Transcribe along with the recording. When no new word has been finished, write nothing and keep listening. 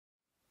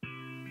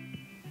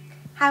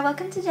Hi,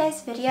 welcome to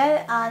today's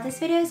video. This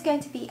video is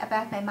going to be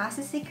about my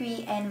master's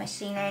degree in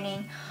machine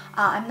learning.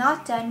 I'm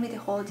not done with the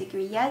whole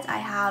degree yet. I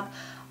have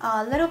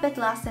a little bit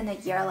less than a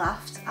year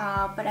left,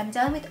 but I'm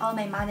done with all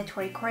my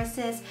mandatory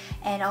courses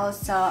and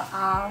also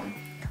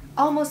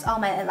almost all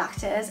my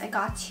electives. I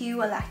got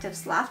 2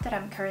 electives left that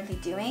I'm currently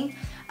doing,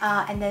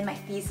 and then my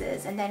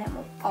thesis, and then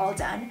I'm all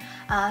done.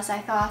 So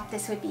I thought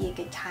this would be a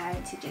good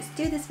time to just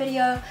do this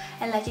video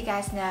and let you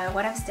guys know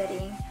what I'm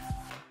studying.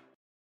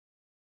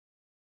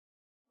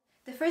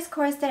 The first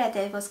course that I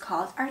did was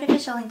called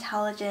Artificial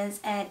Intelligence,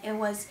 and it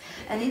was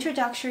an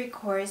introductory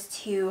course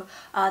to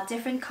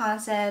different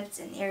concepts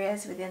and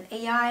areas within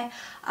AI,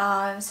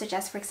 such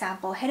as, for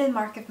example, hidden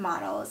market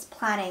models,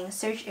 planning,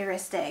 search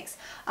heuristics,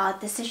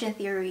 decision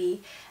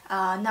theory.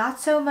 Not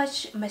so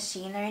much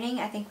machine learning.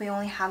 I think we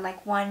only had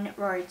like 1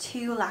 or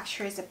 2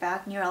 lectures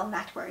about neural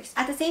networks.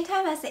 At the same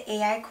time as the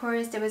AI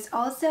course, there was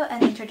also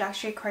an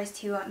introductory course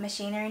to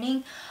machine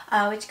learning,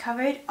 which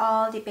covered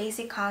all the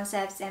basic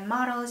concepts and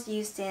models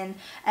used in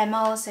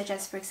ML, such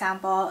as, for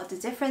example, the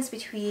difference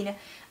between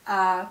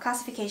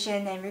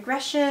classification and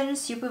regression,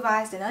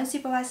 supervised and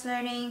unsupervised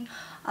learning,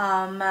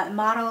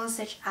 models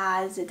such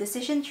as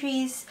decision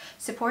trees,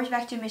 support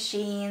vector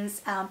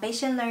machines,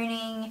 Bayesian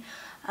learning,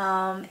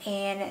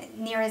 and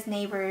nearest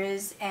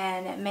neighbors,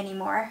 and many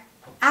more.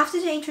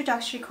 After the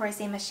introductory course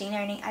in machine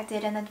learning, I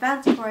did an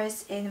advanced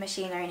course in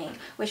machine learning,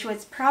 which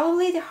was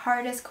probably the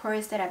hardest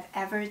course that I've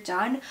ever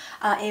done.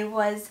 It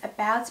was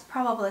about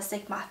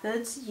probabilistic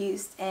methods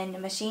used in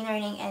machine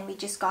learning, and we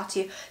just got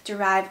to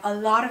derive a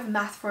lot of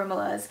math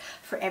formulas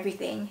for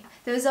everything.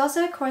 There was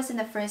also a course in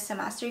the first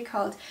semester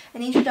called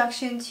An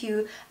Introduction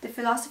to the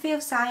Philosophy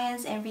of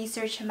Science and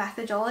Research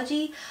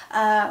Methodology,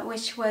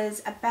 which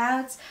was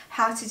about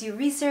how to do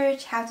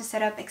research, how to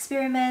set up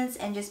experiments,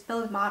 and just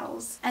build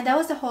models. And that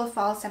was the whole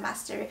fall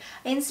semester.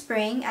 In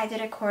spring, I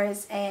did a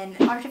course in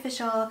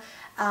artificial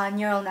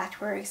neural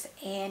networks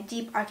and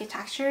deep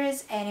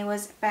architectures, and it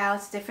was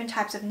about different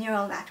types of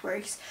neural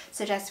networks,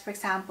 such as, for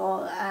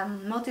example,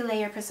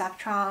 multi-layer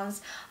perceptrons,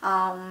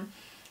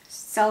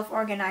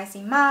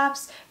 self-organizing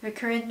maps,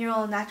 recurrent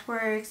neural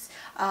networks,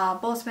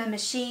 Boltzmann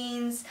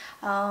machines,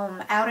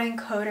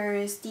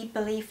 autoencoders, deep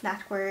belief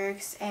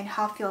networks, and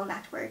Hopfield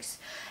networks.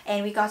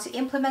 And we got to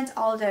implement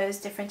all those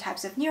different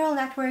types of neural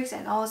networks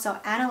and also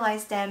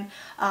analyze them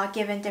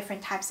given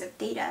different types of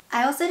data.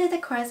 I also did a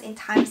course in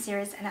time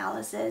series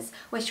analysis,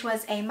 which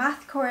was a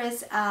math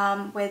course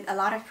with a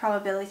lot of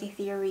probability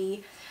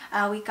theory.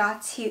 We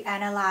got to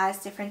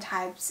analyze different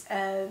types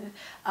of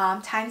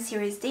time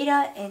series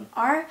data in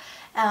R,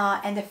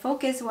 and the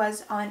focus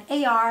was on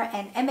AR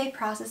and MA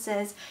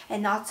processes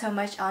and not so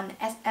much on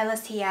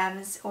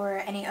LSTMs or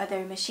any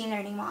other machine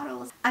learning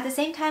models. At the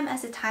same time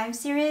as the time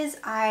series,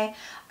 I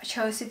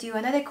chose to do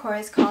another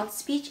course called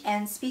Speech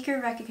and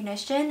Speaker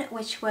Recognition,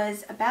 which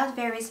was about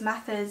various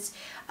methods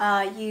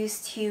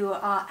used to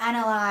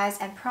analyze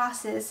and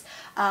process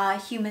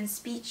human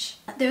speech.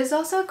 There was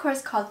also a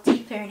course called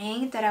Deep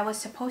Learning that I was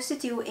supposed to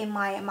do in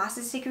my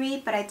master's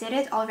degree, but I did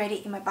it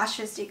already in my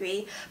bachelor's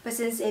degree. But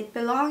since it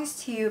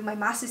belongs to my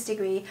master's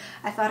degree,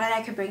 I thought that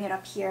I could bring it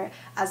up here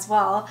as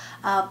well.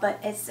 But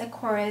it's a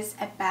course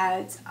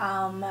about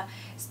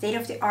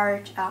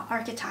state-of-the-art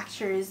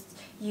architectures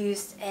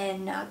used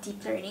in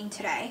deep learning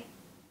today.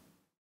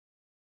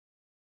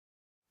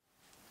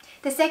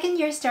 The second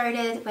year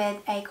started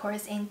with a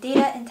course in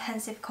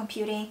data-intensive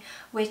computing,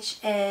 which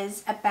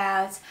is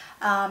about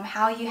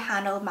how you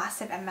handle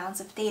massive amounts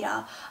of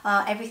data.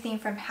 Everything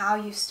from how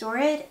you store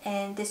it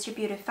in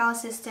distributed file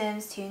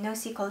systems to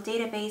NoSQL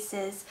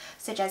databases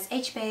such as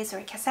HBase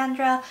or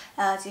Cassandra,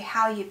 to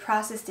how you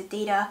process the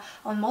data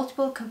on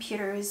multiple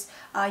computers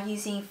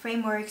using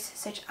frameworks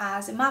such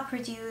as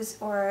MapReduce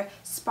or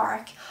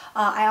Spark.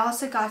 I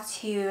also got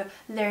to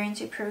learn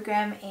to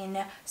program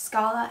in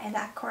Scala in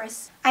that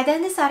course. I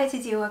then decided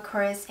to do a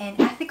course in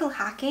ethical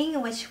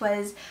hacking, which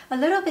was a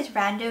little bit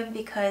random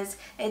because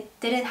it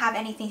didn't have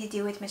anything to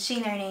do with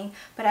machine learning,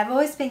 but I've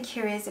always been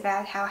curious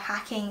about how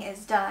hacking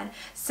is done,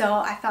 so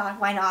I thought,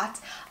 why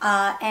not?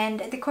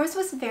 And the course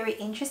was very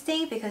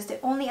interesting because the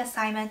only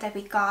assignment that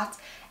we got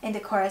in the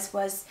course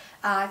was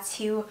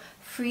to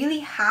freely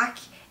hack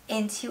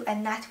into a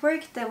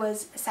network that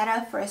was set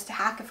up for us to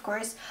hack, of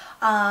course,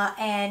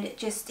 and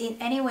just in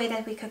any way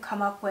that we could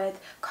come up with,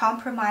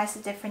 compromise the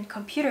different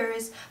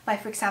computers by,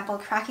 for example,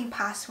 cracking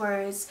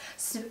passwords,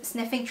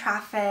 sniffing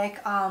traffic,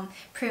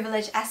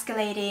 privilege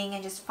escalating,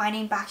 and just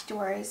finding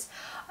backdoors.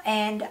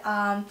 And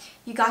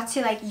you got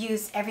to like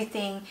use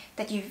everything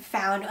that you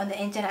found on the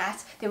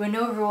internet. There were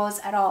no rules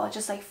at all,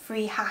 just like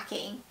free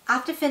hacking.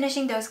 After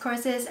finishing those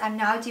courses, I'm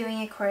now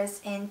doing a course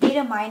in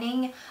data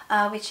mining,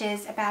 which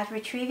is about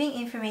retrieving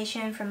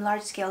information from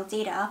large-scale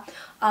data.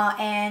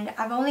 And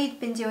I've only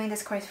been doing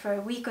this course for a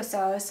week or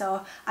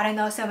so I don't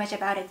know so much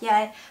about it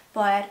yet.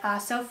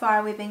 But so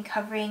far we've been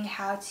covering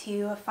how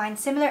to find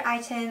similar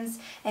items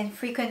and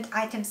frequent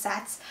item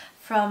sets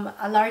from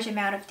a large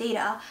amount of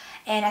data.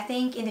 And I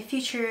think in the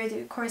future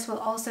the course will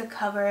also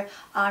cover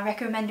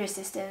recommender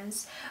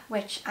systems,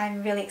 which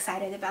I'm really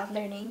excited about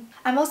learning.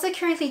 I'm also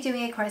currently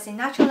doing a course in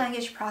natural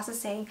language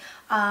processing,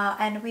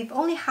 and we've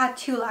only had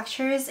 2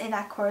 lectures in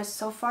that course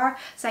so far,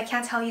 so I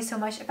can't tell you so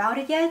much about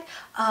it yet,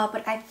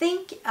 but I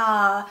think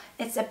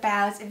it's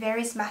about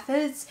various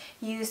methods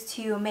used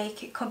to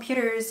make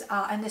computers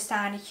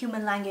understand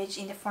human language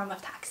in the form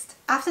of text.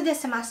 After this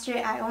semester,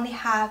 I only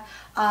have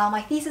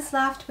my thesis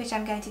left, which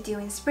I'm going to do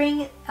in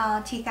spring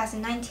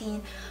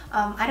 2019.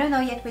 I don't know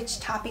yet which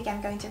topic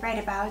I'm going to write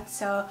about,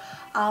 so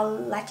I'll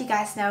let you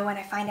guys know when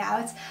I find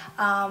out.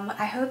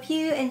 I hope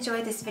you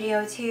enjoyed this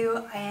video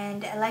too,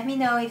 and let me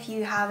know if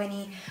you have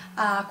any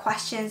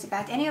questions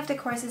about any of the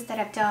courses that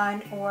I've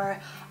done or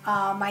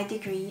my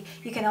degree.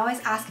 You can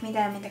always ask me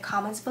them in the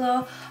comments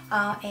below,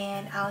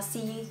 and I'll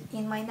see you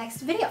in my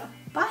next video.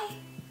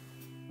 Bye!